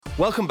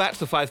Welcome back to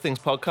the Five Things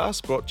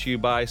podcast, brought to you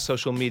by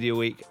Social Media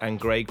Week and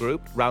Grey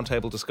Group.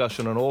 Roundtable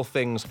discussion on all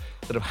things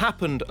that have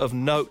happened of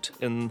note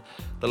in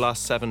the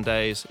last 7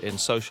 days in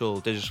social,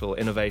 digital,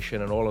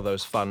 innovation, and all of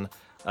those fun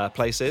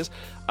places.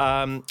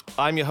 I'm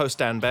your host,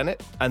 Dan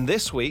Bennett, and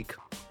this week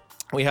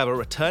we have a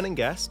returning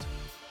guest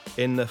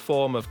in the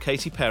form of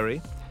Katy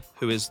Perry,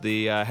 who is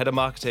the head of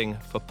marketing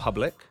for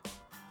Public.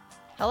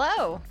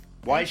 Hello.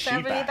 Why is Thanks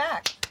she for having me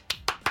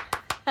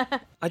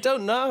back? I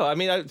don't know. I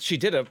mean, she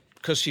did it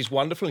because she's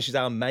wonderful and she's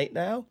our mate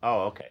now.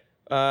 Oh, okay.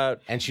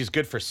 And she's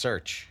good for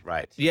search.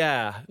 Right.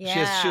 Yeah. She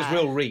has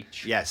real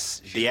reach.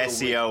 Yes, the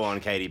SEO on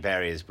Katy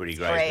Perry is pretty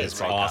great. great. This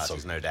It's podcast, awesome.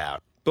 there's no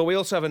doubt. But we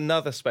also have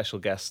another special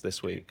guest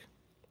this week,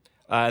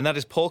 and that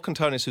is Paul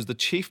Contonis, who's the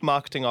Chief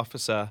Marketing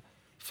Officer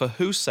for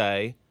Who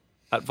Say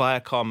at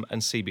Viacom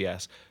and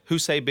CBS. Who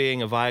Say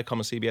being a Viacom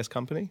and CBS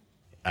company?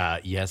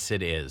 Yes,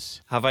 it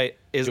is.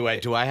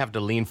 Do I have to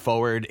lean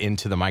forward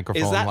into the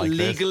microphone Is that like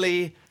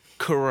legally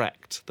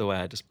correct, the way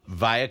I just... this?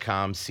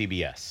 Viacom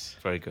CBS.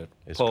 Very good.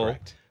 Is Paul,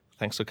 correct.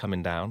 thanks for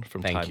coming down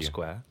from Thank Times you.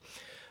 Square.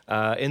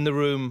 In the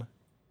room,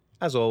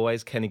 as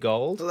always, Kenny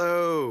Gold.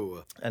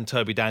 Hello. And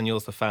Toby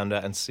Daniels, the founder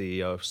and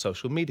CEO of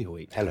Social Media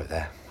Week. Hello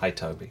there. Hi,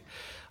 Toby.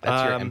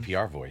 That's your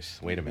NPR voice.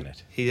 Wait a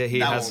minute. He That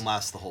has, won't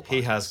last the whole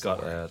He podcast, has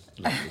got a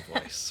lovely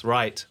voice.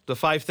 Right. The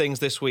 5 things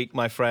this week,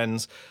 my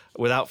friends.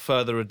 Without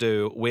further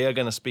ado, we are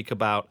going to speak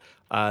about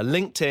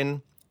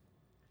LinkedIn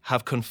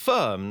have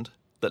confirmed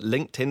that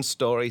LinkedIn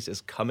Stories is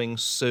coming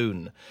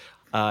soon.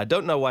 I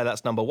don't know why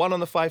that's number 1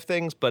 on the 5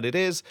 things, but it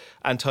is,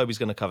 and Toby's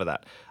going to cover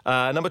that.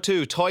 Number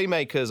 2, toy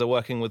makers are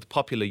working with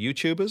popular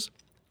YouTubers.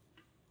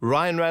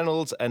 Ryan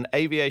Reynolds and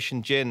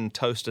Aviation Gin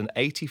toast an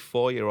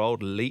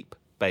 84-year-old Leap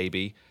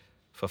baby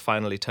for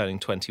finally turning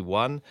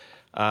 21.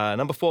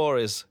 Number 4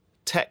 is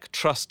Tech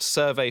Trust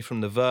Survey from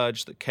The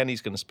Verge that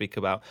Kenny's going to speak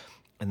about.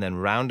 And then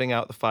rounding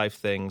out the 5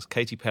 things,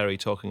 Katy Perry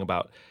talking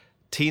about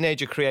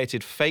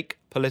teenager-created fake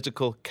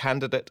political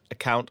candidate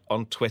account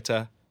on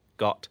Twitter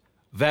got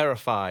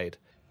verified.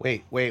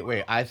 Wait.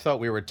 I thought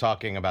we were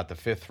talking about the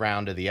 5th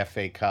round of the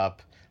FA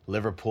Cup,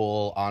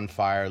 Liverpool on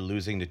fire,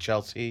 losing to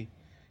Chelsea.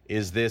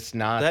 Is this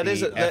not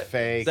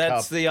FA Cup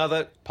That's the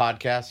other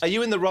podcast? Are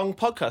you in the wrong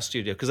podcast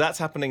studio? Because that's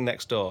happening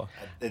next door.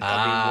 I've been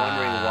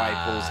wondering why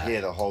Paul's here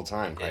the whole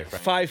time, quite frankly.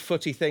 5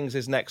 Footy Things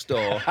is next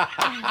door.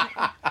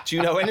 Do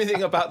you know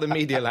anything about the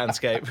media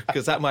landscape?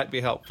 Because that might be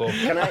helpful.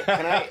 Can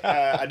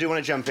I do want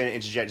to jump in and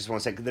interject just 1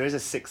 second. There is a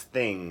 6th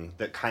thing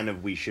that kind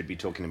of we should be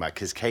talking about,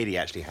 because Katie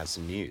actually has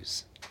some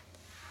news.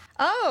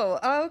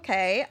 Oh,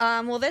 okay.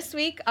 Well, this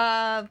week,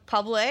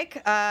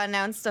 Public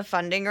announced a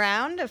funding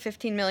round of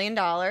 $15 million,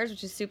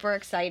 which is super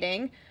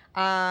exciting.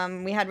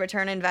 We had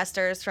return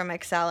investors from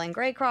Excel and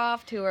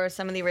Greycroft, who are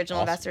some of the original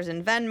investors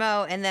in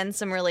Venmo, and then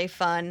some really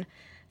fun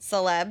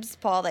celebs,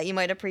 Paul, that you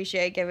might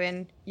appreciate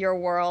given your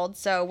world.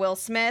 So Will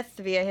Smith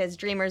via his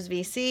Dreamers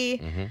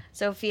VC,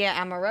 Sophia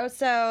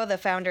Amoroso, the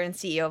founder and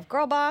CEO of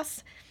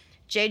Girlboss,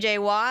 JJ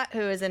Watt,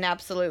 who is an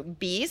absolute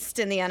beast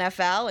in the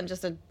NFL and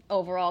just an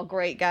overall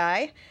great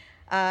guy,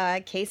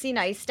 Casey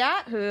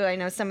Neistat, who I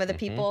know some of the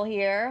people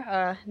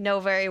here know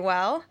very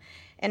well,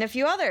 and a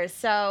few others.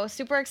 So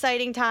super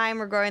exciting time.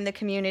 We're growing the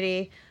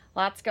community.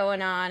 Lots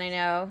going on. I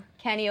know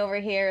Kenny over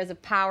here is a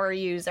power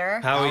user.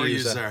 Power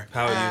user.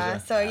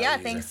 So yeah,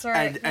 thanks for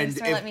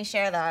letting me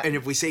share that. And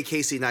if we say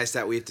Casey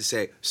Neistat, we have to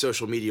say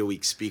Social Media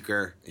Week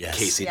speaker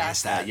Casey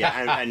Yes.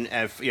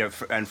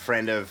 Neistat. And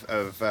friend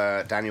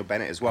of Daniel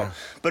Bennett as well.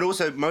 But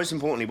also, most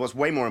importantly, what's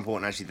way more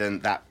important actually than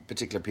that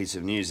particular piece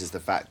of news is the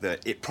fact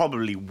that it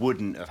probably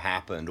wouldn't have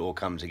happened or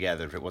come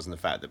together if it wasn't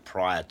the fact that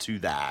prior to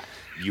that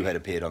you had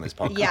appeared on this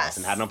podcast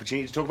and had an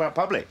opportunity to talk about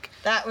Public.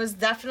 That was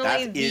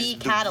definitely That the is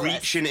catalyst. the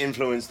reach and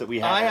influence that we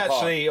have. I on the pod.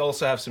 actually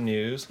also have some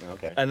news.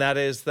 Okay. And that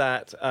is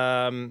that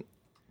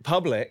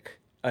Public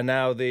are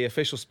now the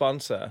official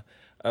sponsor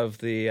of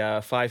the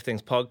 5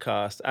 Things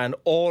podcast, and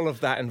all of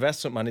that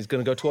investment money is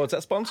going to go towards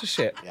that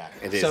sponsorship. Yeah,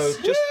 it is. So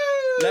just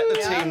let the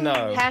team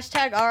know.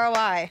 Hashtag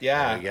ROI.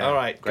 Yeah. There you go. All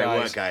right, Great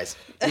guys. work, guys.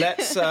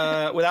 Let's,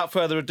 without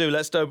further ado,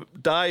 let's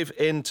dive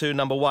into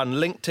number 1.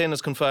 LinkedIn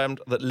has confirmed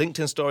that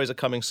LinkedIn Stories are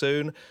coming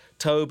soon.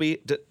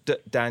 Toby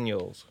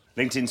Daniels.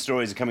 LinkedIn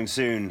Stories are coming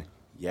soon.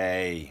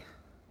 Yay.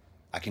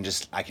 I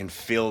can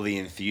feel the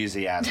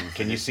enthusiasm.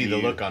 Can you see the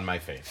look on my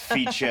face?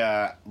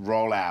 Feature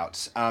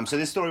rollout. So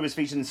this story was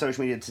featured in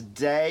social media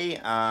today,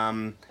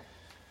 and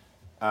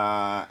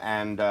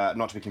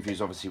not to be confused,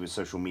 obviously, with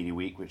Social Media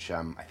Week, which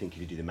I think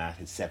if you do the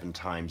math, is 7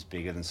 times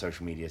bigger than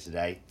social media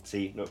today.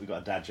 See, look, we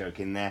got a dad joke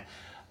in there.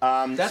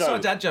 That's not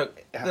a dad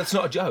joke. That's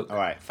not a joke. All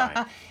right,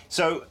 fine.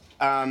 So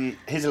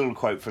here's a little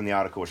quote from the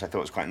article, which I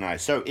thought was quite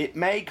nice. So it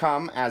may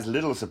come as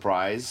little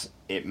surprise.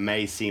 It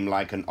may seem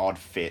like an odd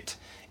fit.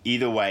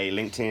 Either way,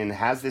 LinkedIn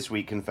has this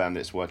week confirmed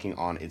that it's working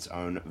on its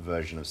own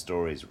version of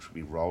Stories, which will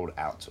be rolled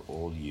out to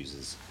all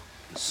users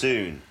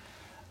soon.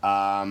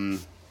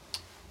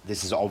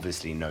 This is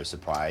obviously no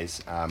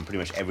surprise. Pretty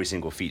much every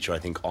single feature, I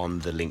think, on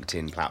the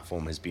LinkedIn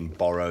platform has been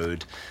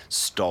borrowed,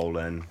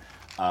 stolen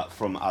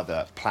from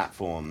other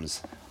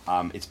platforms.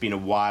 It's been a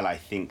while, I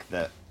think,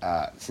 that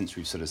since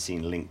we've sort of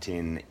seen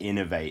LinkedIn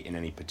innovate in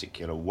any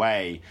particular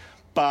way.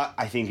 But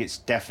I think it's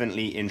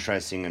definitely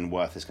interesting and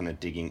worth us kind of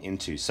digging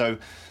into. So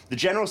the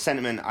general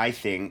sentiment, I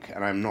think,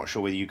 and I'm not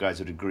sure whether you guys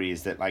would agree,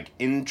 is that like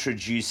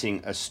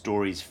introducing a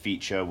stories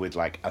feature with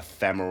like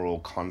ephemeral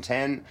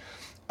content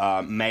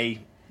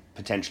may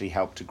potentially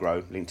help to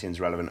grow LinkedIn's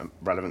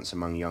relevance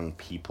among young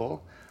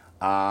people.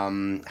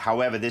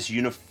 However, this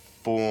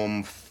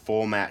uniform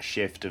format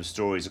shift of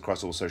stories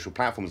across all social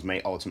platforms may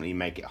ultimately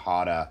make it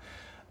harder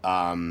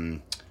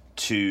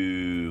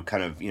to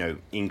kind of,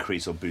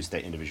 increase or boost their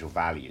individual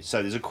value.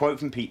 So there's a quote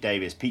from Pete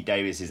Davis. Pete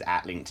Davis is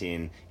at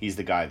LinkedIn. He's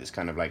the guy that's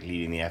kind of like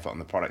leading the effort on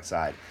the product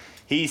side.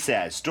 He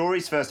says,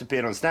 stories first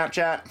appeared on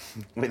Snapchat,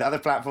 with other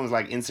platforms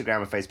like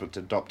Instagram and Facebook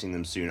adopting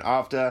them soon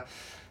after.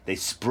 They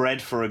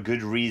spread for a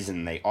good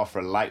reason. They offer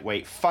a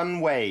lightweight, fun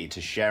way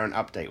to share an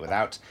update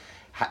without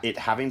it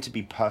having to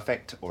be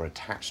perfect or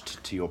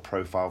attached to your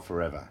profile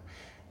forever.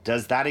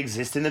 Does that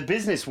exist in the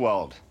business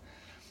world?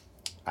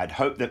 I'd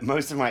hope that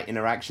most of my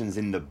interactions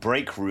in the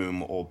break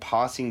room or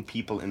passing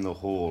people in the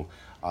hall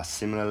are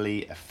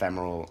similarly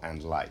ephemeral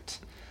and light.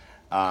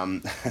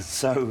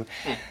 So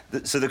the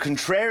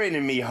contrarian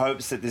in me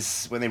hopes that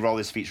when they roll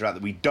this feature out,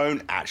 that we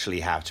don't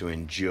actually have to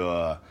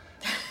endure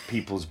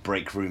people's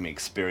break room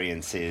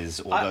experiences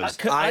or those.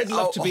 I'd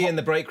love to be in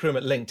the break room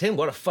at LinkedIn.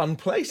 What a fun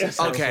place it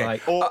sounds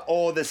like.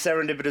 Or the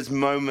serendipitous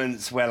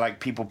moments where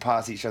like people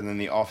pass each other in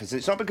the office.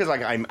 It's not because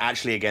like I'm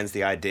actually against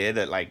the idea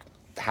that like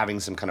having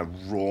some kind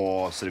of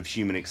raw sort of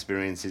human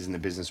experiences in the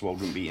business world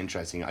wouldn't be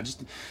interesting. I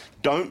just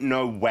don't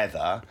know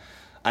whether,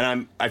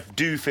 and I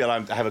do feel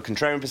I have a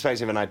contrarian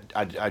perspective, and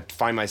I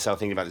find myself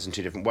thinking about this in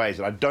two different ways,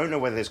 but I don't know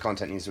whether this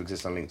content needs to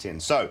exist on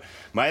LinkedIn. So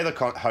my other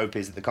hope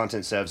is that the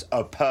content serves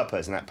a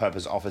purpose, and that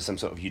purpose offers some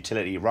sort of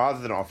utility rather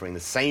than offering the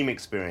same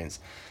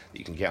experience that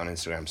you can get on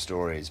Instagram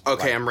stories.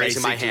 Okay, like I'm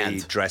raising my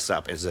hand. Dress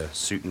up as a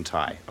suit and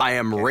tie. I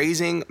am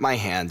raising my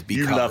hand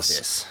because you love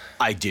this.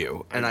 I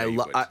do, and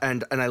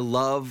I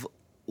love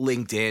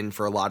LinkedIn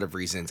for a lot of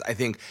reasons. I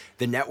think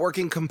the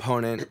networking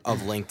component of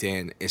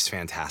LinkedIn is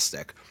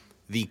fantastic.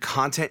 The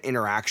content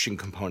interaction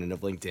component of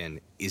LinkedIn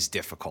is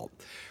difficult.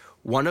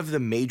 One of the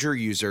major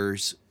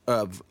users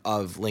of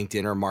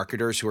LinkedIn are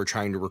marketers who are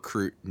trying to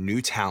recruit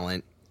new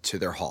talent to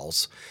their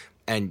halls.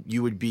 And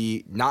you would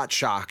be not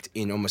shocked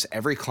in almost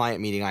every client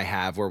meeting I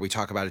have where we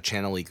talk about a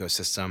channel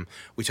ecosystem.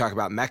 We talk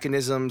about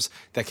mechanisms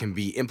that can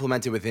be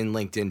implemented within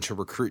LinkedIn to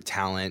recruit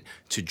talent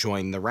to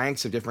join the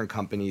ranks of different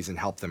companies and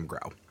help them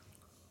grow.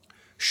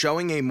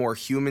 Showing a more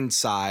human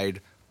side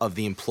of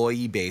the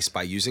employee base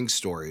by using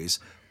stories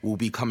will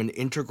become an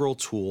integral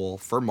tool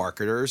for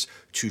marketers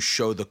to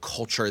show the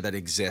culture that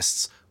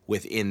exists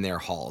within their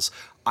halls.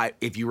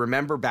 If you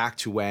remember back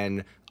to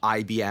when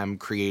IBM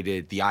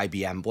created the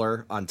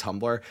IBMler on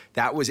Tumblr,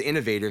 that was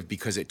innovative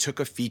because it took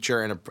a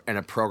feature and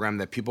a program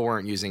that people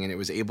weren't using, and it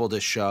was able to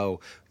show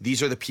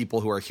these are the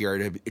people who are here.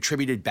 It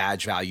attributed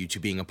badge value to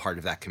being a part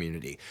of that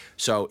community.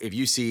 So if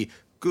you see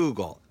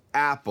Google,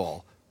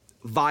 Apple,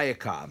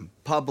 Viacom,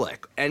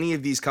 Public, any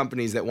of these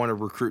companies that want to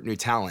recruit new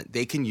talent,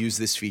 they can use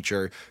this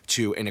feature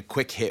to, in a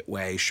quick hit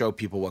way, show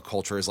people what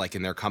culture is like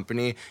in their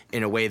company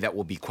in a way that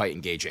will be quite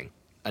engaging.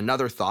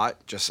 Another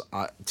thought, just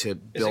to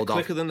build off.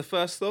 Is it quicker than the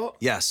first thought?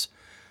 Yes.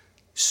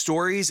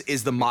 Stories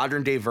is the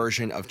modern day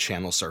version of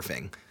channel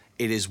surfing.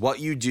 It is what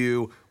you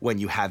do when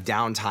you have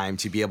downtime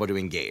to be able to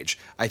engage.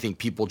 I think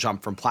people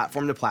jump from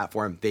platform to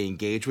platform, they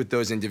engage with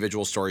those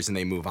individual stories, and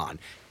they move on.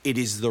 It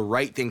is the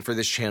right thing for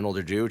this channel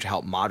to do to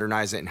help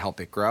modernize it and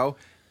help it grow.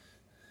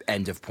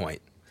 End of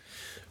point.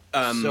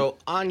 So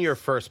on your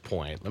first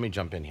point, let me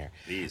jump in here.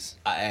 Please.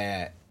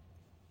 I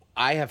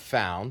have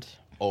found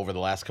over the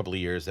last couple of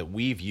years that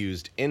we've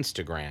used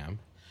Instagram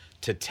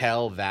to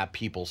tell that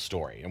people's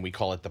story, and we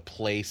call it the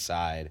play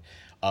side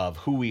of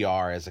who we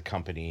are as a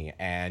company,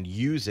 and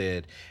use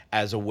it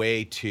as a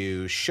way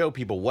to show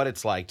people what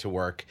it's like to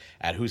work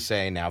at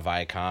Hussein, now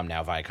Viacom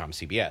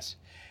CBS.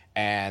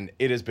 And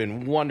it has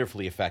been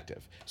wonderfully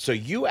effective. So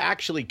you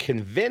actually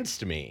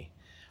convinced me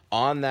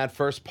on that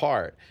first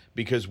part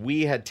because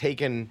we had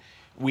taken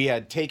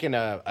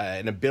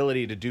an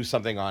ability to do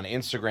something on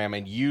Instagram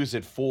and use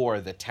it for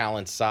the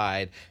talent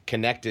side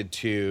connected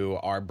to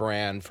our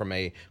brand from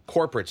a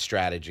corporate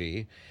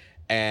strategy.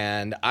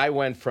 And I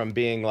went from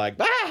being like,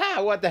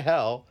 what the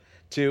hell,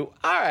 to,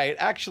 all right,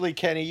 actually,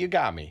 Kenny, you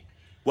got me.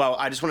 Well,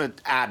 I just want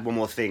to add one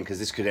more thing, because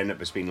this could end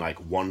up as being like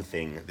one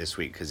thing this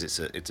week, because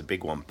it's a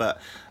big one. But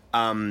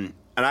and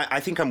I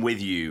think I'm with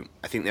you.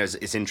 I think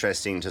it's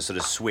interesting to sort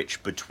of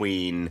switch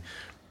between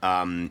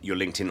your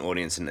LinkedIn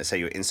audience and, let's say,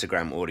 your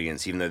Instagram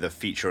audience, even though the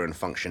feature and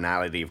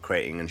functionality of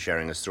creating and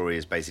sharing a story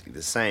is basically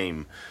the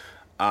same.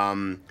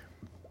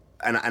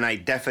 And I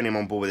definitely am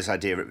on board with this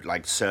idea of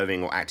like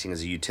serving or acting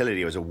as a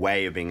utility or as a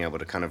way of being able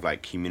to kind of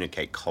like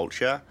communicate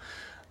culture.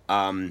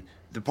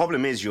 The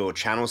problem is your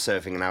channel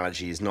surfing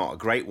analogy is not a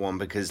great one,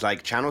 because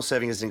like channel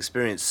surfing as an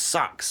experience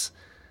sucks.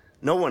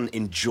 No one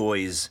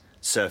enjoys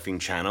surfing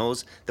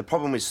channels. The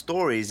problem with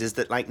stories is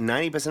that like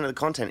 90% of the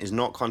content is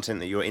not content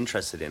that you're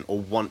interested in or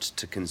want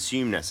to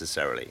consume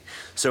necessarily.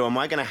 So am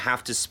I going to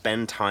have to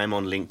spend time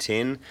on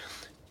LinkedIn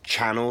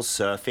channel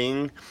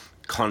surfing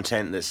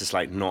content that's just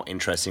like not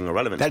interesting or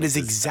relevant? That is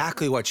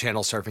exactly what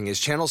channel surfing is.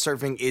 Channel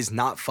surfing is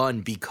not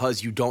fun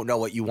because you don't know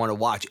what you want to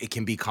watch. It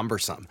can be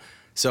cumbersome.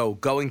 So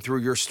going through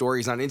your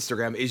stories on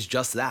Instagram is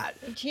just that.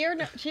 To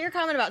your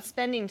comment about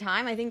spending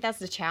time, I think that's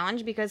the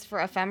challenge, because for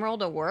Ephemeral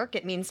to work,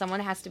 it means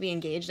someone has to be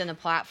engaged in the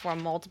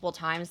platform multiple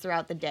times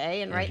throughout the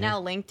day. And right now,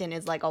 LinkedIn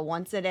is like a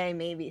once a day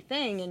maybe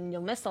thing, and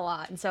you'll miss a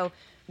lot. And so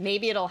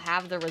maybe it'll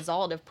have the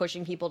result of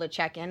pushing people to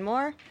check in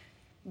more.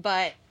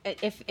 But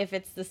if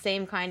it's the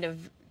same kind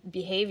of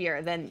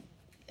behavior, then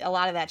a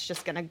lot of that's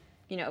just going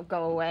to,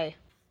 go away.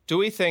 Do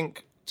we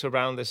think, to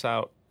round this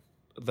out,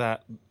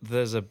 that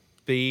there's a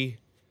B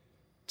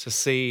to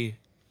C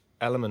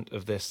element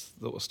of this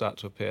that will start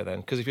to appear then?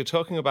 Because if you're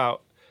talking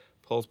about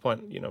Paul's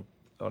point,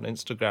 on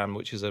Instagram,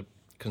 which is a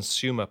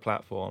consumer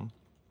platform,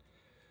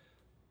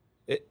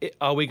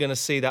 are we going to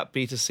see that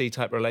B2C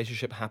type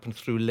relationship happen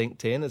through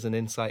LinkedIn as an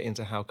insight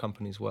into how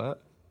companies work?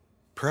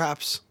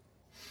 Perhaps.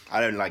 I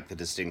don't like the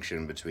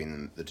distinction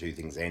between the two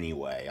things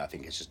anyway. I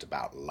think it's just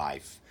about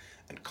life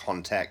and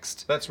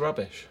context. That's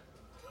rubbish.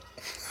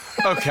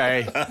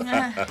 Okay.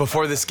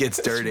 Before this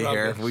gets dirty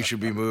here, we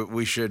should be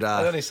we should.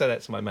 I only said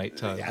that to my mate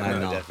Tony. Yeah,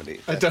 no, definitely.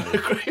 I don't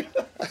agree.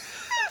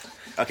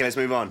 Okay, let's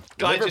move on.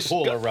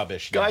 Liverpool are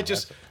rubbish.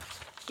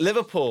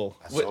 Liverpool.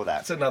 I saw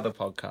that. It's another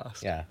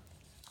podcast. Yeah.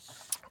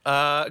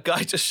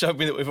 Guy just showed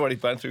me that we've already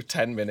burned through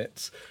 10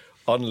 minutes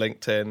on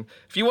LinkedIn.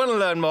 If you want to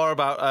learn more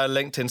about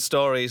LinkedIn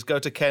stories, go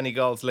to Kenny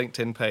Gold's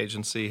LinkedIn page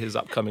and see his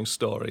upcoming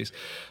stories.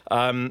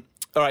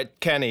 All right,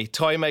 Kenny,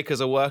 toy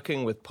makers are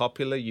working with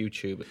popular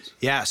YouTubers.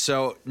 Yeah,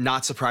 so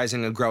not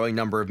surprising, a growing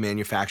number of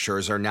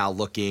manufacturers are now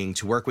looking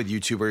to work with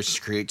YouTubers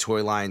to create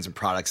toy lines and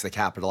products that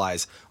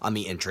capitalize on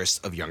the interests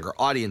of younger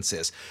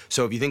audiences.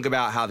 So if you think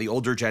about how the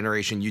older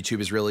generation, YouTube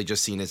is really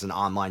just seen as an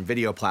online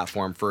video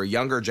platform. For a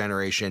younger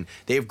generation,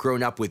 they've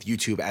grown up with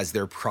YouTube as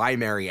their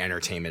primary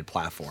entertainment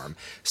platform.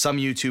 Some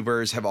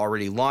YouTubers have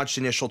already launched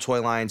initial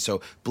toy lines. So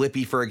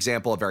Blippi, for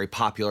example, a very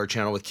popular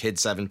channel with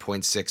kids,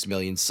 7.6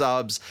 million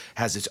subs,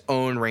 has its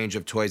own range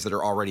of toys that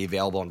are already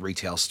available in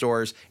retail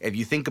stores. If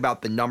you think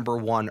about the number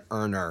one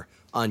earner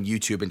on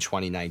YouTube in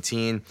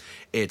 2019,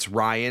 it's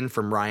Ryan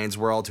from Ryan's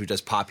World, who does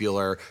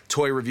popular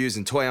toy reviews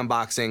and toy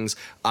unboxings.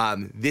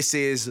 This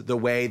is the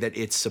way that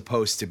it's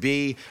supposed to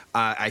be.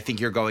 I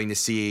think you're going to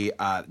see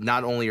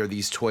not only are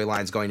these toy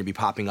lines going to be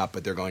popping up,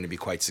 but they're going to be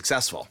quite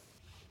successful.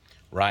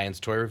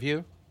 Ryan's toy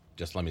review?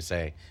 Just let me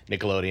say,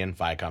 Nickelodeon,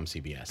 Viacom,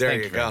 CBS. There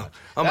Thank you very go. much.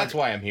 Oh That's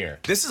why I'm here.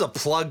 This is a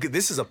plug.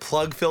 This is a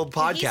plug-filled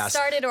podcast. He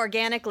started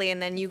organically,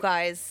 and then you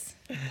guys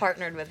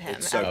partnered with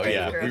him. so Oh painful.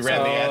 yeah, we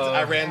ran the ads.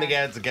 I ran the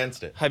ads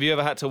against it. Have you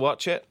ever had to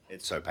watch it?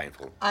 It's so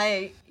painful.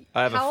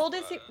 How old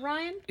is he,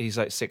 Ryan? He's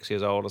like 6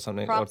 years old or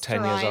something, Props or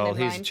 10 to years Ryan old. and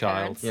He's a Ryan's child.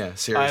 parents. Yeah, I have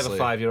seriously.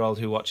 a 5-year-old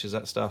who watches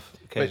that stuff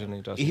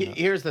occasionally.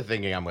 Here's the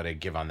thinking I'm going to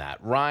give on that.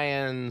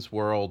 Ryan's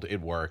World,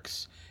 it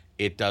works.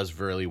 It does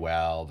really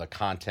well. The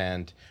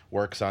content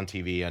works on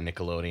TV, on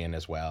Nickelodeon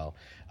as well.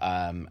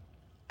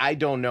 I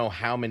don't know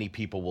how many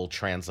people will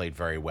translate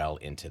very well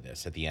into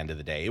this at the end of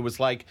the day. It was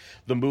like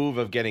the move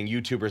of getting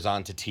YouTubers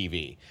onto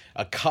TV.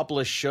 A couple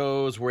of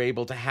shows were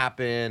able to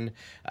happen,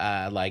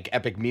 like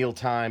Epic Meal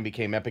Time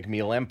became Epic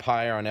Meal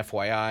Empire on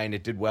FYI, and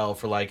it did well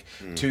for like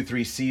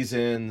 2-3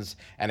 seasons,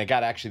 and it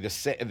got actually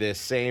the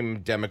same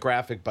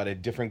demographic, but a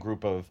different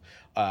group of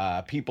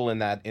people in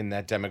that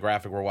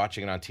demographic were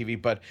watching it on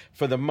TV. But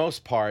for the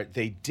most part,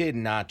 they did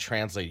not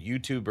translate.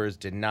 YouTubers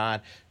did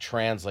not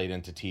translate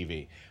into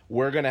TV.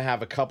 We're going to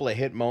have a couple of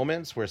hit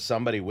moments where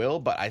somebody will,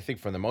 but I think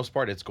for the most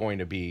part, it's going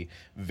to be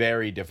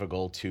very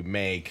difficult to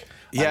make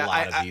a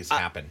lot of these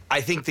happen. I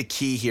think the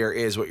key here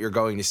is what you're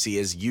going to see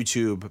is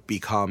YouTube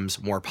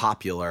becomes more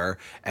popular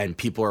and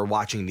people are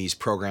watching these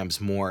programs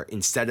more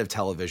instead of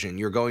television.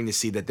 You're going to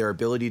see that their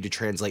ability to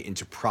translate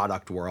into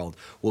product world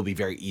will be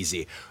very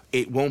easy.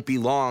 It won't be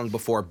long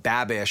before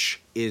Babish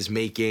is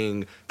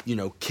making,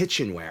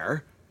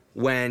 kitchenware,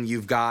 when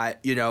you've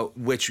got,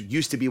 which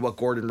used to be what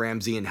Gordon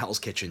Ramsay and Hell's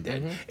Kitchen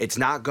did. It's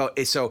not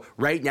so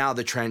right now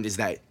the trend is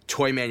that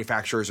toy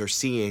manufacturers are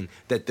seeing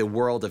that the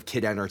world of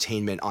kid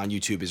entertainment on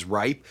YouTube is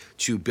ripe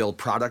to build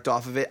product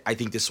off of it. I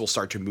think this will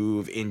start to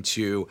move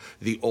into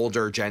the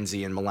older Gen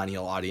Z and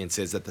millennial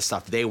audiences, that the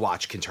stuff they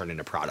watch can turn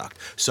into product.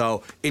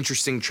 So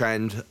interesting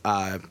trend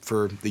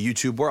for the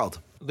YouTube world.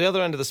 The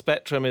other end of the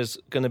spectrum is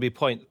going to be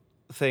Point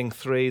Thing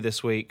 3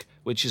 this week,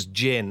 which is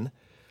gin.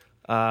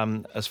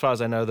 As far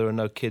as I know, there are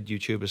no kid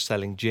YouTubers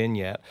selling gin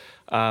yet.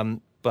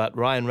 But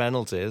Ryan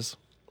Reynolds is.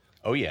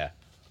 Oh, yeah.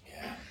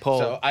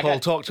 Paul, So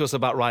talk to us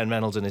about Ryan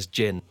Reynolds and his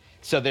gin.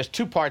 So there's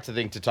two parts, I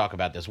think, to talk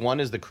about this. One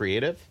is the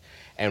creative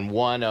and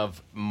one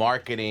of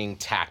marketing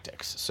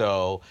tactics.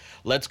 So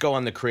let's go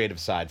on the creative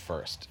side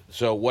first.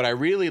 So what I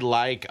really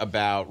like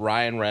about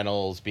Ryan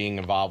Reynolds being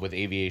involved with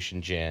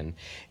Aviation Gin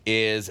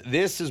is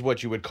this is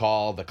what you would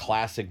call the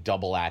classic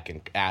double act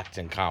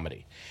in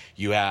comedy.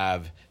 You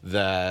have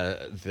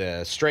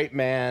the straight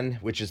man,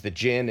 which is the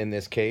gin in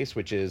this case,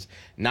 which is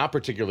not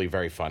particularly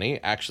very funny,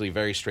 actually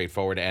very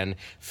straightforward, and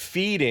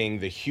feeding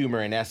the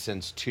humor in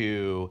essence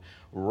to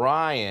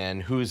Ryan,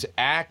 who's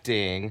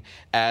acting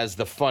as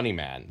the funny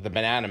man, the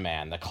banana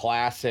man, the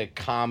classic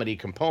comedy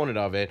component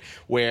of it,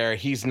 where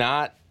he's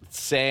not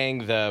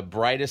saying the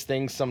brightest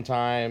things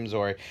sometimes,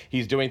 or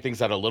he's doing things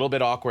that are a little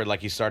bit awkward, like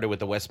he started with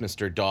the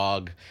Westminster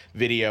Dog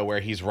video where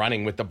he's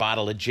running with the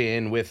bottle of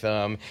gin with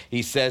him.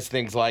 He says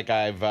things like,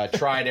 I've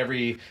tried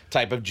every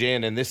type of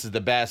gin and this is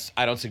the best.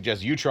 I don't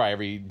suggest you try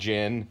every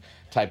gin,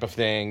 type of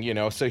thing, you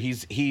know. So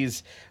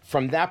he's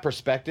from that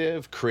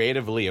perspective,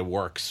 creatively it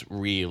works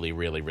really,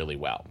 really, really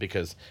well,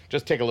 because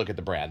just take a look at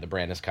the brand. The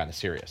brand is kind of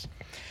serious.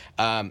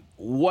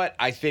 What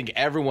I think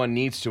everyone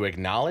needs to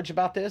acknowledge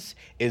about this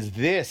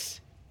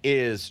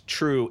is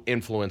true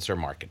influencer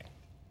marketing.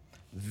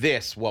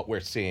 What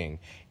we're seeing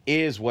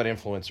is what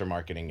influencer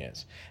marketing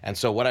is. And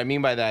so what I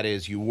mean by that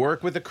is you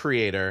work with a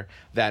creator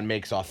that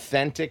makes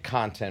authentic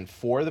content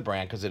for the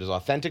brand, because it is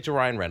authentic to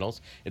Ryan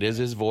Reynolds. It is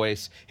his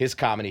voice, his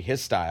comedy,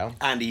 his style.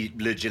 And he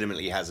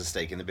legitimately has a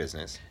stake in the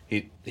business.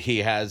 He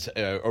has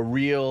a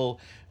real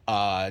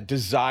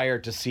desire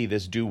to see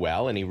this do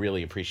well, and he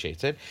really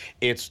appreciates it.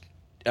 It's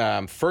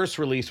first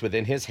release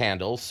within his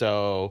handle,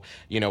 so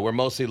we're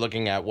mostly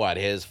looking at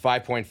his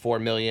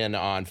 5.4 million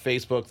on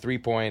Facebook,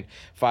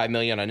 3.5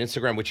 million on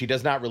Instagram, which he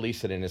does not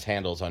release it in his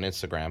handles on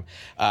Instagram,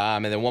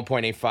 and then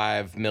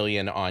 1.85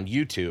 million on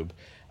YouTube.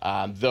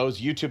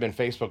 Those YouTube and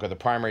Facebook are the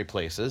primary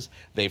places.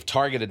 They've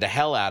targeted the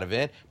hell out of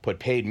it, put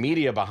paid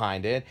media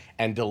behind it,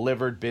 and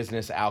delivered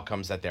business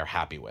outcomes that they're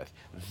happy with.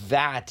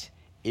 That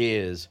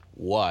is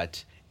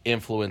what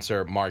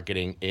influencer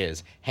marketing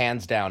is,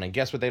 hands down. And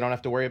guess what they don't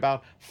have to worry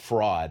about?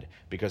 Fraud,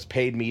 because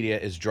paid media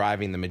is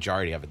driving the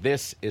majority of it.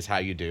 This is how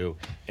you do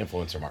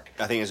influencer marketing.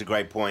 I think it's a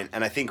great point.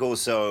 And I think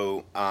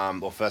also,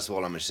 first of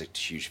all, I'm just a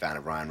huge fan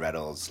of Ryan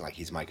Reynolds. Like,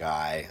 he's my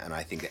guy, and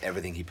I think that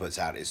everything he puts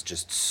out is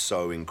just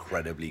so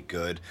incredibly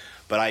good.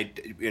 But I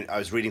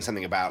was reading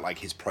something about like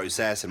his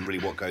process and really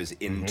what goes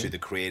into the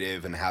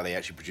creative and how they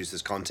actually produce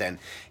this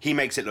content. He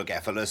makes it look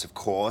effortless, of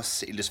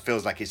course. It just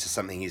feels like it's just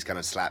something he's kind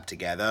of slapped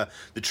together.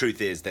 The truth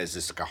is there's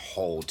just like a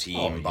whole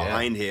team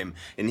behind him,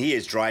 and he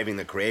is driving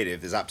the creative.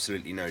 There's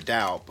absolutely no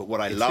doubt. But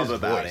what I love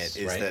about it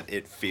is that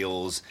it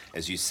feels,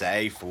 as you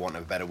say, for want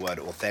of a better word,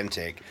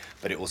 authentic,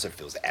 but it also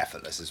feels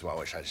effortless as well,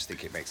 which I just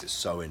think it makes it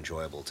so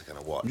enjoyable to kind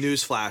of watch.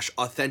 Newsflash,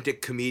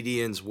 authentic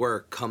comedians'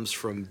 work comes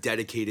from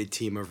dedicated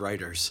team of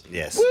writers.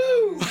 Yes.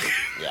 Woo!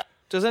 Yeah.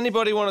 Does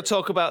anybody want to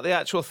talk about the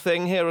actual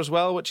thing here as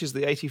well, which is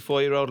the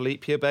 84-year-old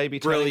leap year baby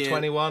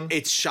 2021?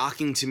 It's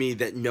shocking to me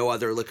that no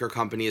other liquor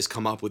company has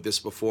come up with this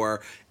before.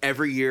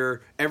 Every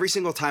year, every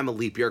single time a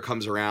leap year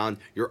comes around,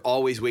 you're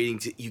always waiting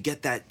you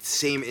get that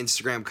same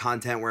Instagram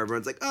content where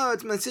everyone's like, oh,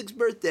 it's my 6th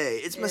birthday,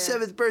 it's my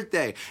 7th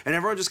birthday. And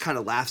everyone just kind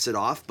of laughs it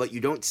off, but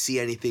you don't see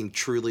anything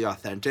truly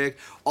authentic.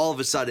 All of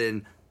a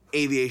sudden,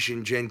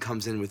 Aviation Gin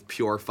comes in with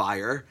pure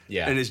fire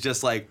and is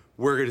just like,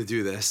 we're going to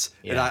do this.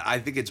 Yeah. And I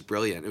think it's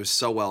brilliant. It was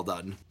so well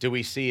done. Do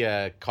we see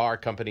a car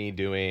company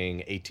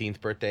doing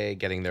 18th birthday,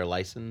 getting their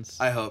license?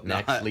 I hope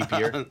next not. leap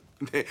year?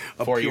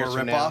 A 4 pure years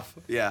from ripoff?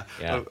 now?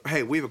 Yeah.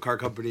 Hey, we have a car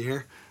company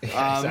here.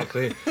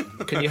 Exactly.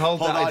 Can you hold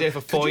that on. idea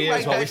for 4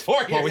 years while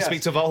we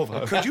speak to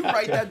Volvo? Could you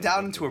write that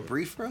down into a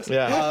brief for us?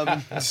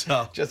 Yeah.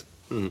 Just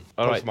all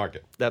right.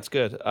 market. That's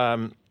good.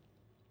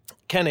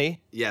 Kenny?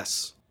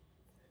 Yes.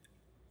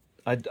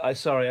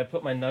 Sorry, I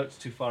put my notes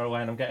too far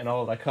away and I'm getting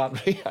old. I can't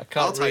read.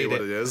 I'll tell you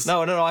what it is.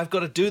 No, I've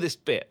got to do this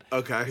bit.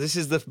 Okay. This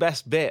is the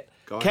best bit.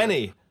 Go ahead.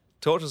 Kenny,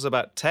 talk to us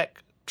about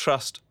Tech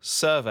Trust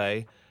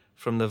Survey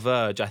from The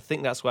Verge. I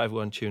think that's why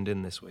everyone tuned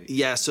in this week.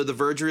 Yeah, so The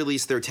Verge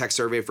released their tech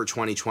survey for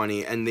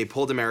 2020, and they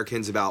polled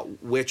Americans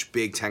about which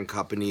big tech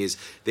companies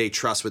they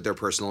trust with their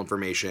personal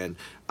information,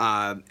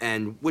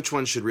 and which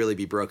ones should really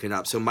be broken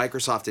up. So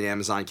Microsoft and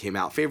Amazon came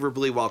out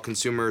favorably, while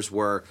consumers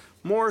were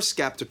more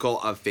skeptical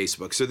of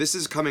Facebook. So this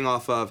is coming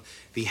off of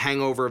the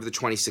hangover of the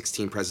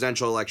 2016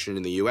 presidential election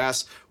in the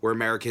US, where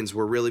Americans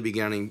were really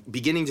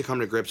beginning to come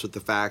to grips with the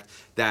fact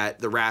that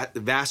the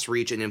vast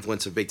reach and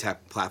influence of big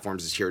tech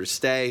platforms is here to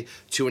stay.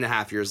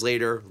 2.5 years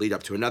later, lead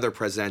up to another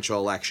presidential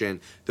election,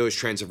 those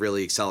trends have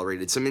really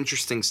accelerated. Some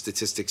interesting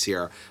statistics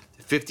here.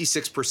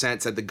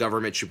 56% said the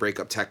government should break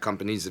up tech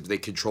companies if they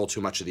control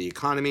too much of the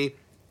economy.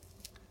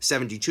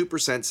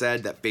 72%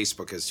 said that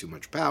Facebook has too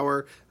much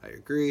power. I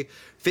agree.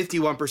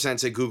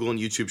 51% said Google and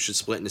YouTube should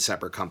split into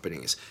separate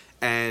companies.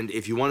 And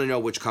if you want to know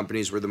which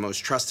companies were the most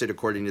trusted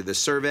according to this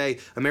survey,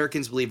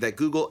 Americans believe that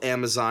Google,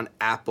 Amazon,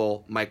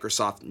 Apple,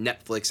 Microsoft,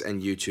 Netflix,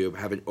 and YouTube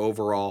have an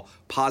overall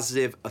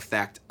positive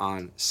effect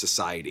on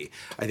society.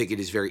 I think it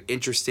is very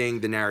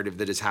interesting, the narrative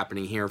that is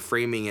happening here,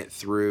 framing it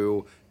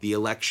through the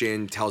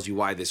election tells you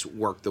why this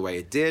worked the way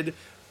it did.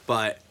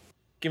 But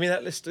Give me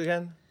that list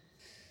again.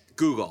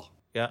 Google,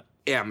 Yeah,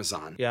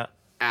 Amazon, yeah,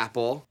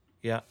 Apple,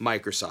 yeah.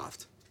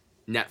 Microsoft,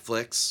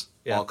 Netflix,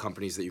 Yeah. all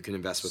companies that you can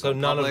invest with. So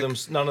on none of public,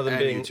 them and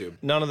being YouTube.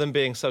 none of them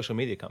being social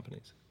media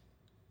companies.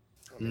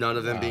 None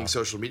of them being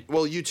social media.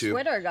 Well, YouTube.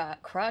 Twitter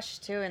got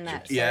crushed too in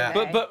that Yeah.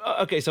 survey. But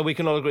okay, so we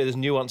can all agree there's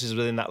nuances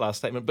within that last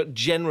statement. But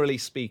generally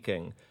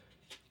speaking,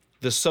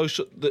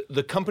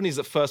 the companies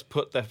that first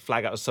put their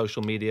flag out as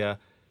social media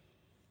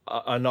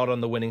are not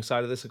on the winning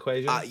side of this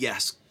equation.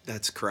 Yes,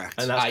 that's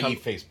correct. And that's I.e.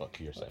 Facebook,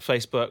 you're saying.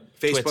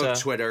 Facebook,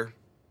 Twitter,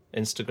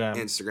 Instagram.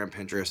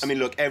 Pinterest. I mean,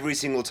 look, every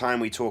single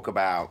time we talk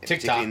about, TikTok.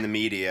 particularly in the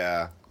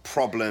media,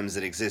 problems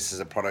that exist as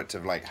a product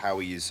of like how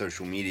we use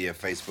social media,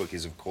 Facebook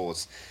is, of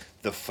course,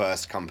 the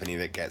first company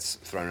that gets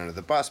thrown under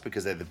the bus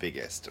because they're the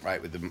biggest,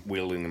 right, with the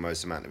wielding the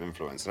most amount of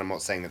influence. And I'm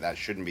not saying that that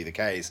shouldn't be the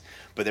case,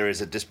 but there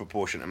is a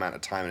disproportionate amount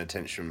of time and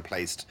attention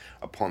placed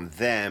upon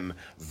them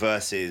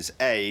versus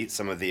A,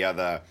 some of the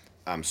other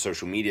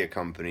social media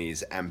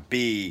companies, and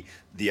B,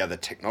 the other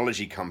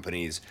technology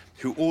companies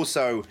who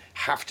also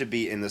have to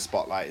be in the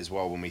spotlight as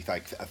well when we are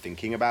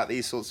thinking about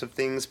these sorts of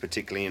things,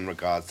 particularly in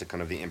regards to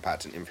kind of the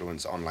impact and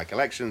influence on like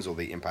elections or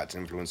the impact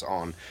and influence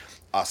on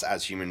us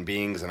as human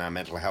beings and our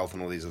mental health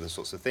and all these other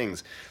sorts of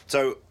things.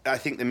 So I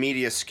think the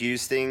media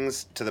skews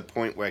things to the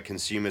point where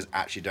consumers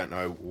actually don't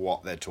know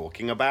what they're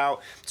talking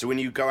about. So when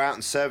you go out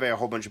and survey a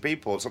whole bunch of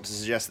people, it's not to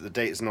suggest that the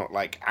data is not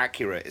like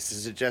accurate. It's to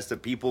suggest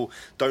that people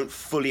don't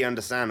fully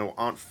understand or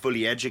aren't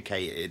fully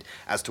educated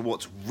as to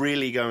what's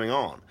really going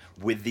on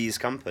with these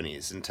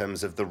companies in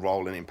terms of the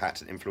role and impact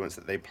and influence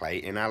that they play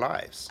in our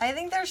lives. I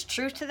think there's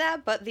truth to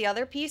that, but the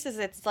other piece is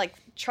it's like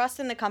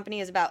trust in the company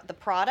is about the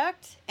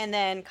product and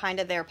then kind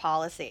of their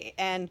policy.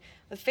 And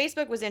with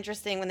Facebook was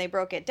interesting when they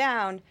broke it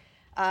down.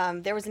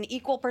 There was an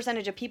equal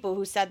percentage of people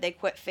who said they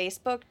quit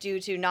Facebook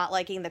due to not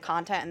liking the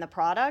content and the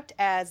product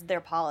as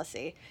their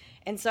policy.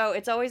 And so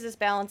it's always this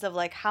balance of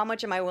like, how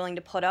much am I willing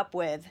to put up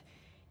with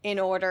in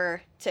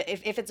order to,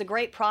 if it's a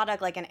great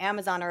product like an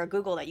Amazon or a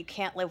Google that you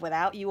can't live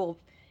without, you will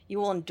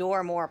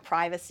endure more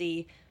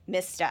privacy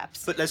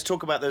missteps. But let's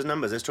talk about those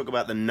numbers. Let's talk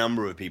about the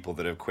number of people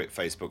that have quit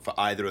Facebook for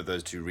either of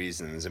those two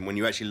reasons. And when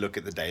you actually look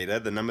at the data,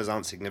 the numbers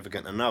aren't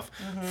significant enough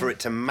for it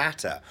to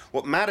matter.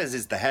 What matters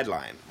is the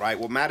headline, right?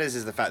 What matters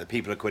is the fact that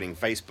people are quitting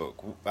Facebook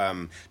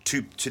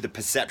to the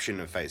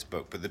perception of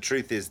Facebook. But the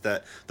truth is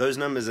that those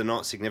numbers are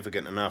not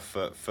significant enough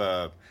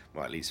for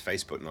well, at least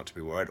Facebook not to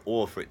be worried,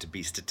 or for it to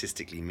be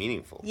statistically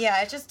meaningful.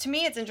 Yeah, it's just, to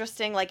me, it's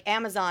interesting. Like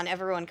Amazon,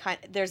 everyone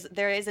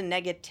there is a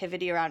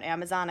negativity around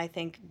Amazon. I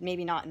think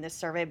maybe not in this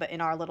survey, but in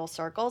our little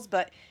circles.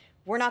 But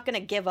we're not going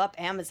to give up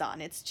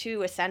Amazon. It's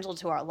too essential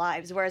to our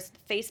lives. Whereas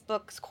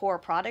Facebook's core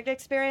product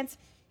experience,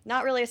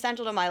 not really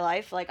essential to my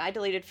life. Like I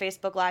deleted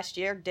Facebook last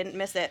year, didn't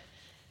miss it.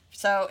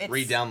 So it's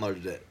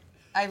Re-downloaded it.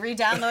 I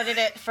re-downloaded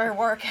it for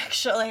work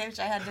actually, which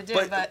I had to do.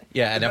 But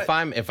Yeah, and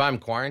if I'm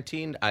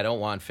quarantined, I don't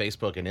want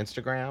Facebook and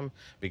Instagram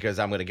because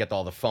I'm going to get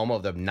all the FOMO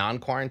of the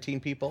non-quarantine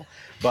people.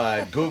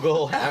 But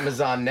Google,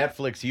 Amazon,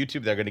 Netflix,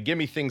 YouTube, they're going to give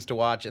me things to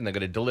watch and they're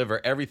going to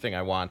deliver everything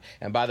I want.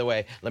 And by the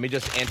way, let me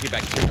just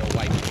antibacterial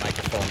wipe the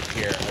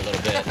microphone here a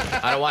little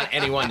bit. I don't want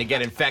anyone to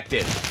get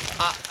infected.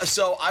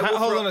 So I will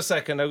Hold on a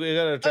second. We've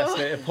got to address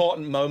an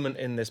important moment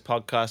in this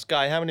podcast.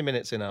 Guy, how many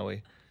minutes in are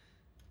we?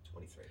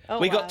 oh,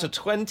 We wow. got to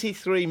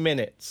 23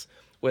 minutes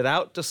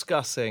without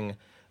discussing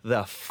the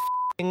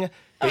f***ing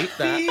beat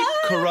that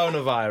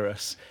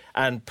coronavirus.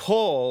 And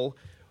Paul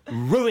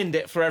ruined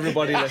it for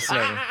everybody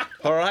listening.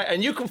 All right?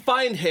 And you can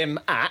find him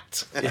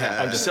at...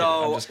 I'm just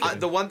kidding.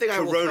 The one thing I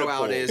will Corona throw out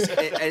Paul. is,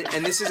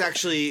 and this is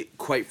actually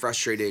quite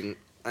frustrating,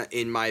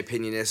 in my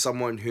opinion, as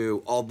someone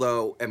who,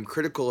 although am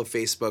critical of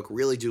Facebook,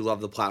 really do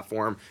love the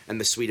platform and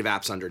the suite of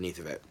apps underneath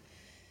of it.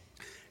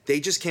 They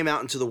just came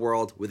out into the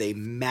world with a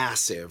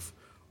massive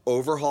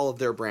overhaul of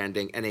their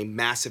branding and a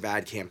massive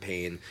ad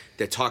campaign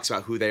that talks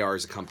about who they are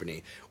as a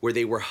company, where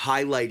they were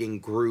highlighting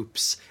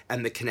groups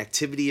and the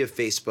connectivity of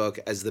Facebook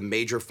as the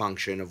major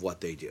function of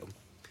what they do.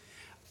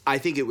 I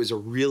think it was a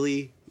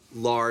really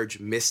large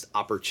missed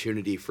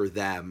opportunity for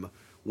them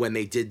when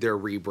they did their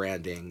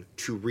rebranding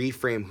to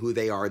reframe who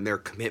they are and their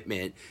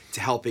commitment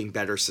to helping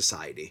better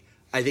society.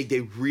 I think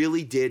they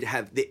really did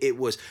have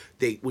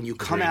when you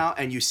come out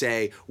and you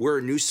say, we're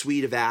a new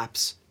suite of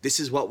apps,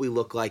 this is what we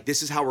look like,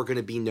 this is how we're going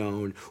to be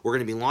known, we're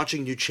going to be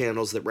launching new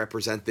channels that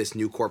represent this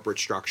new corporate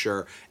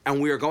structure,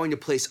 and we are going to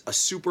place a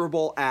Super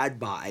Bowl ad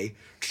buy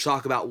to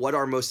talk about what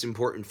our most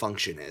important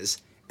function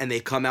is, and they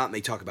come out and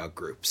they talk about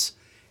groups.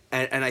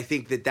 And I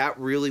think that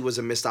really was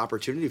a missed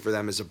opportunity for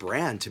them as a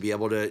brand to be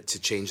able to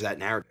change that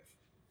narrative.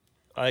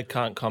 I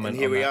can't comment And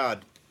here on we that.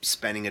 are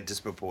spending a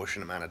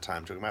disproportionate amount of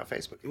time talking about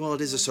Facebook. Well,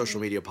 it is a social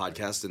media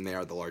podcast, and they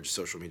are the largest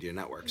social media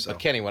network. So But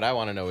Kenny, what I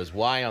want to know is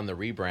why on the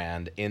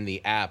rebrand in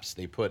the apps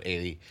they put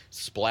a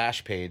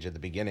splash page at the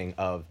beginning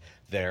of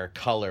their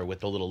color with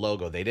the little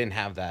logo. They didn't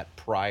have that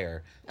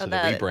prior to the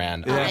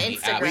rebrand. on on the the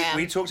Instagram. app.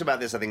 We talked about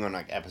this, I think, on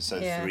like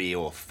episode 3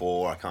 or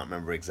 4. I can't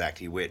remember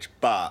exactly which.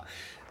 But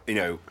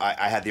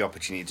I had the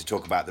opportunity to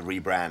talk about the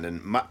rebrand,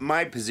 and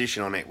my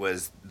position on it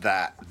was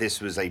that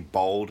this was a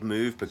bold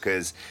move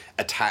because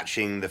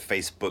attaching the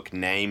Facebook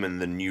name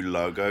and the new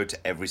logo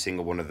to every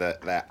single one of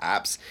their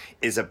apps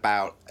is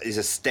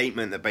a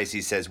statement that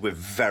basically says we're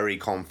very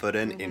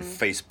confident in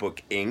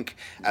Facebook Inc.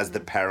 as the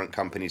parent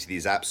company to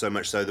these apps, so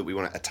much so that we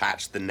want to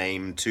attach the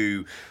name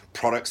to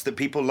products that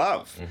people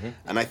love.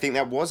 And I think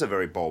that was a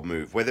very bold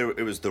move. Whether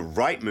it was the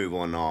right move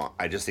or not,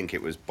 I just think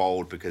it was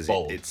bold because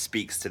it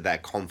speaks to their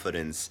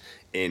confidence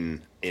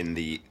in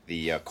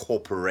the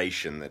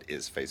corporation that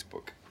is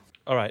Facebook.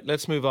 All right,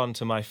 let's move on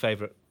to my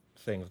favorite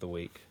thing of the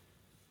week.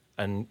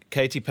 And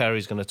Katy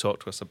Perry's going to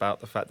talk to us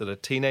about the fact that a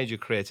teenager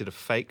created a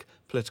fake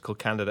political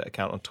candidate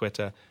account on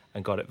Twitter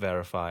and got it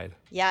verified.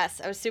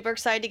 Yes, I was super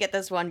excited to get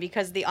this one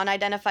because the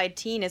unidentified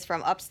teen is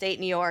from upstate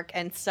New York,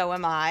 and so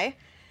am I.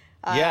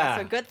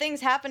 So good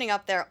things happening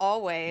up there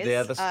always.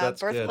 Yeah,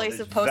 that's birthplace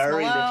good. of Post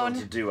Very Malone.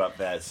 little to do up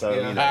there, so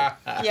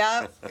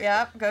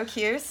Yep, go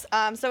Cuse.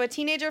 So a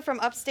teenager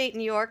from upstate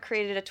New York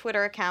created a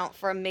Twitter account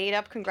for a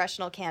made-up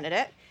congressional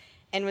candidate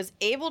and was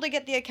able to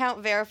get the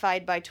account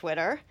verified by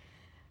Twitter.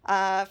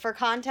 For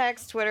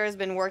context, Twitter has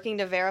been working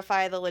to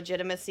verify the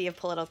legitimacy of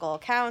political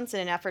accounts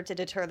in an effort to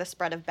deter the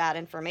spread of bad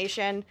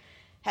information.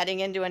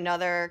 Heading into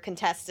another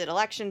contested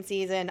election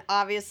season,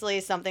 obviously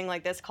something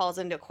like this calls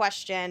into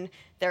question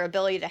their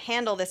ability to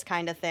handle this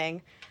kind of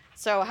thing.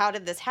 So how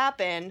did this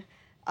happen?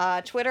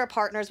 Twitter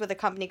partners with a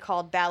company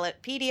called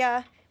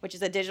Ballotpedia, which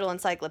is a digital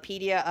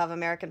encyclopedia of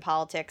American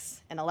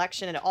politics and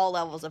election at all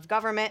levels of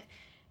government.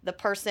 The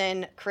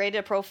person created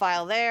a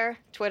profile there.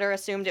 Twitter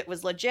assumed it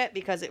was legit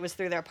because it was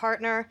through their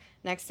partner.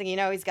 Next thing you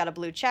know, he's got a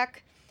blue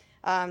check.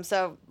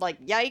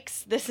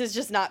 Yikes, this is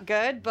just not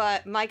good.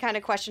 But my kind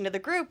of question to the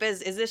group is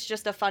this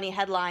just a funny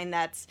headline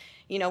that's,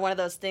 one of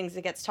those things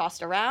that gets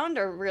tossed around,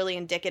 or really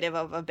indicative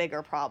of a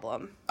bigger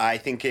problem? I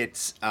think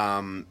it's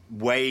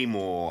way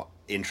more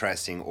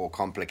interesting or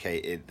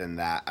complicated than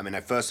that. I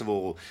mean, first of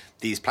all,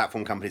 these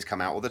platform companies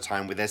come out all the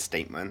time with their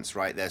statements,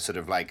 right? They're sort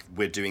of like,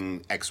 we're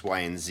doing X, Y,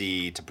 and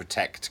Z to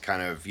protect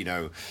kind of,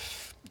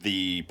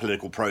 the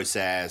political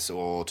process,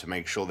 or to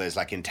make sure there's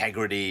like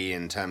integrity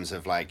in terms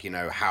of like,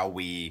 how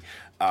we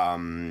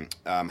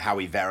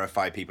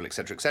verify people, et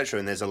cetera,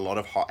 and there's a lot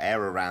of hot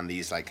air around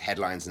these like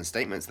headlines and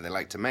statements that they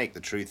like to make. The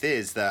truth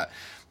is that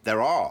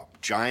there are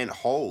giant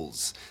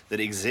holes that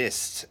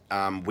exist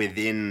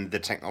within the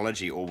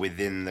technology or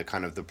within the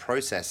kind of the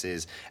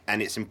processes,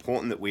 and it's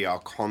important that we are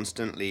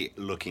constantly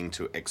looking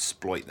to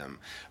exploit them.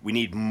 We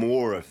need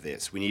more of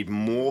this. We need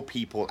more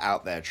people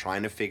out there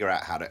trying to figure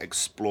out how to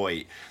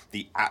exploit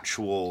the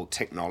actual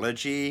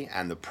technology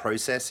and the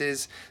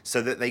processes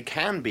so that they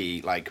can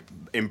be like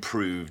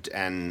improved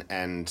and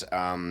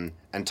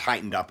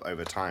tightened up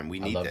over time. We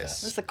need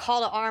this. This is a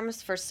call to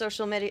arms for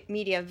social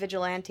media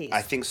vigilantes.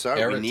 I think so.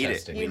 We need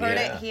it. You heard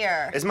it here.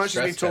 As much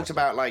as we talked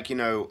about, like,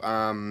 Kenny,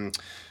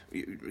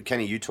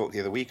 you talked the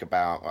other week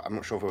about, I'm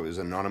not sure if it was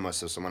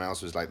Anonymous or someone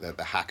else, was like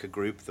the hacker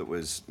group that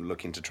was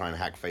looking to try and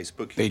hack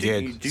Facebook. They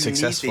did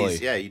successfully.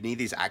 You need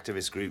these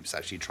activist groups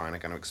actually trying to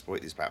kind of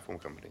exploit these platform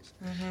companies.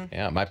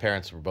 Yeah, my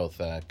parents were both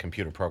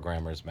computer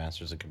programmers,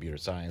 masters in computer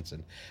science,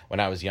 and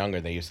when I was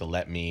younger, they used to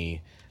let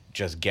me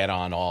just get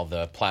on all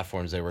the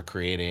platforms they were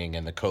creating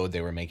and the code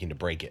they were making to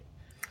break it.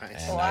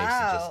 Nice. And I used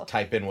to just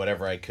type in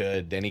whatever I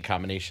could, any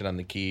combination on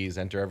the keys,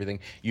 enter everything.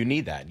 You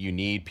need that. You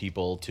need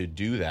people to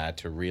do that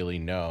to really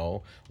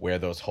know where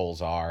those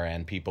holes are,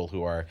 and people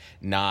who are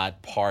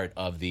not part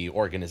of the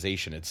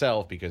organization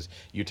itself, because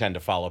you tend to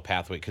follow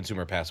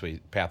consumer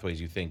pathways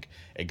you think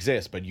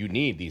exist, but you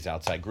need these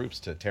outside groups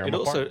to tear them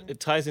apart. It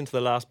ties into the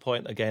last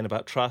point again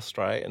about trust,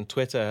 right? And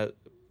Twitter,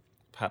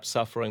 perhaps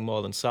suffering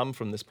more than some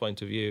from this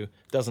point of view,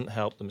 doesn't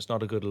help them. It's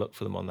not a good look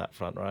for them on that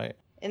front, right?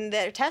 And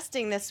they're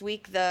testing this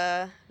week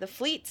the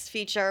Fleets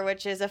feature,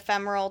 which is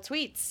ephemeral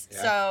tweets.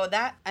 Yeah. So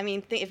that,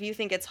 if you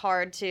think it's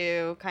hard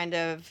to kind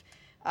of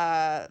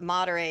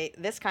moderate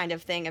this kind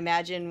of thing,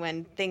 imagine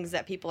when things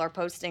that people are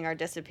posting are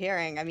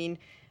disappearing. I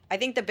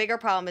think the bigger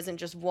problem isn't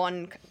just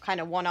one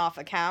kind of one-off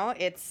account.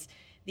 It's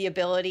the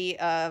ability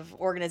of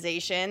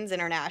organizations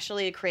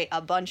internationally to create a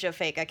bunch of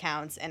fake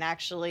accounts and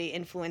actually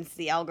influence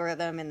the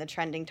algorithm and the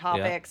trending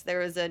topics. Yeah.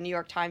 There was a New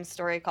York Times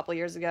story a couple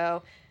years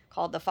ago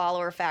called The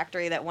Follower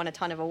Factory that won a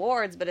ton of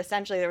awards, but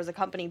essentially there was a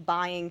company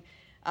buying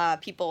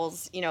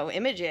people's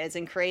images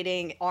and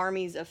creating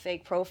armies of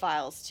fake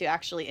profiles to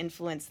actually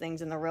influence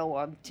things in the real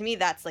world. To me,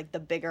 that's like the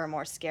bigger,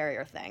 more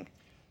scarier thing.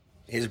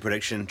 Here's a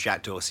prediction.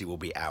 Jack Dorsey will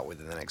be out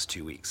within the next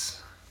 2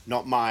 weeks.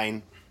 Not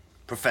mine,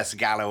 Professor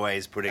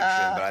Galloway's prediction,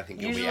 but I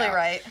think he'll be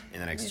out in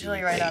the next 2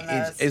 weeks. Right on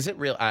those. Is it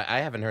real? I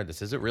haven't heard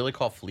this. Is it really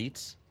called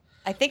Fleets?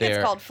 I think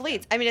it's called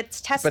Fleets. It's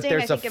testing, but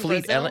there's I think, a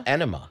fleet in Brazil.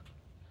 enema.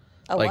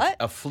 What?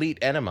 A fleet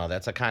enema.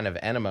 That's a kind of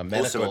enema.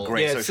 Medical. Also a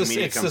great social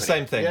media company. It's the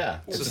same thing. Yeah,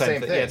 it's the same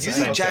thing. Yeah, You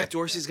think Jack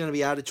Dorsey's going to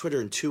be out of Twitter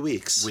in 2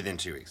 weeks? Within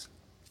 2 weeks.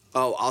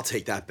 Oh, I'll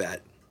take that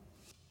bet.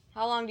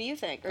 How long do you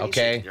think?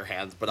 Okay. Your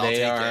hands, but I'll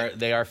take it.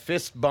 They are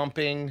fist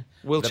bumping.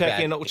 We'll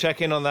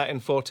check in on that in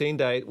 14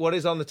 days. What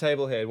is on the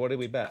table here? What did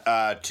we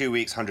bet? 2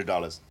 weeks,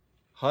 $100.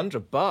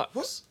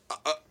 $100.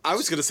 I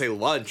was gonna say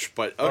lunch,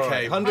 but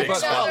okay. All right, $100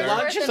 $100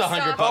 Lunch is worth of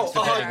 $100 stock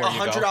depending where you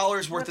go.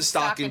 $100 worth of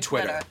stock in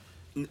Twitter.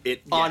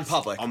 On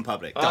public. On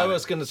public. I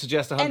was going to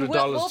suggest $100 And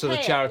we'll to the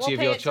pay it. charity We'll of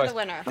pay your it to choice. the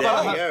winner. There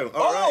we go.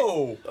 All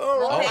right.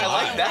 We'll pay I it.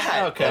 like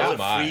that. Okay. That was Out, a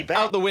my. free bet.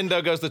 out the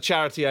window goes the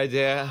charity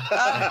idea.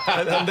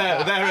 and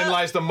therein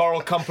lies the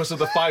moral compass of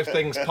the Five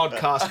Things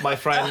podcast, my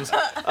friends.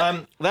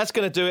 That's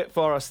going to do it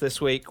for us this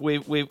week.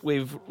 We've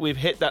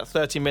hit that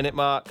 30-minute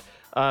mark.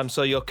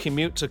 So your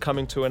commutes are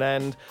coming to an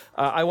end.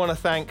 I want to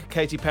thank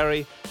Katy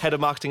Perry, Head of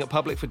Marketing at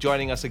Public, for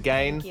joining us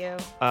again. Thank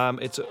you.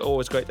 It's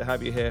always great to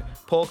have you here.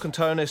 Paul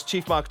Contonis,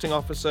 Chief Marketing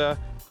Officer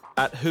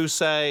at Who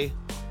Say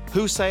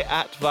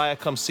at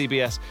Viacom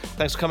CBS.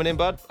 Thanks for coming in,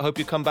 bud. I hope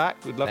you come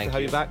back. We'd love Thank to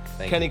have you. you back.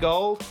 Thank Kenny you.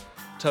 Gold,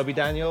 Toby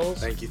Daniels.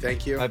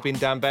 Thank you. I've been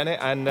Dan Bennett,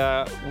 and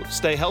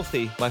stay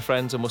healthy, my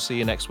friends, and we'll see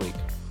you next week.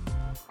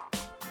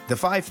 The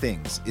Five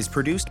Things is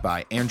produced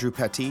by Andrew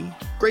Petit,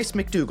 Grace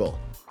McDougall,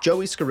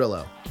 Joey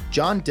Scarillo,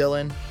 John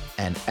Dillon,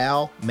 and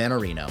Al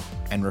Manarino,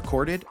 and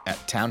recorded at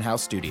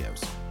Townhouse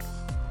Studios.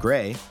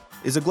 Gray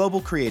is a global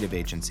creative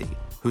agency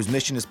whose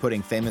mission is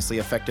putting famously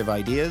effective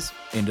ideas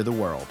into the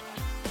world.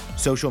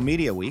 Social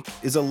Media Week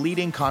is a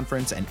leading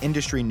conference and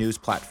industry news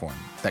platform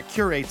that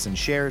curates and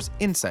shares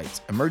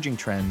insights, emerging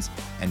trends,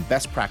 and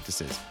best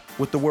practices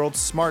with the world's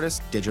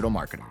smartest digital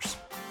marketers.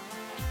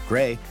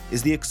 Gray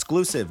is the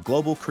exclusive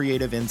global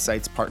creative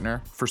insights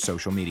partner for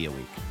Social Media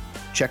Week.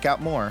 Check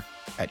out more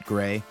at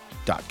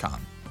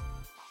gray.com.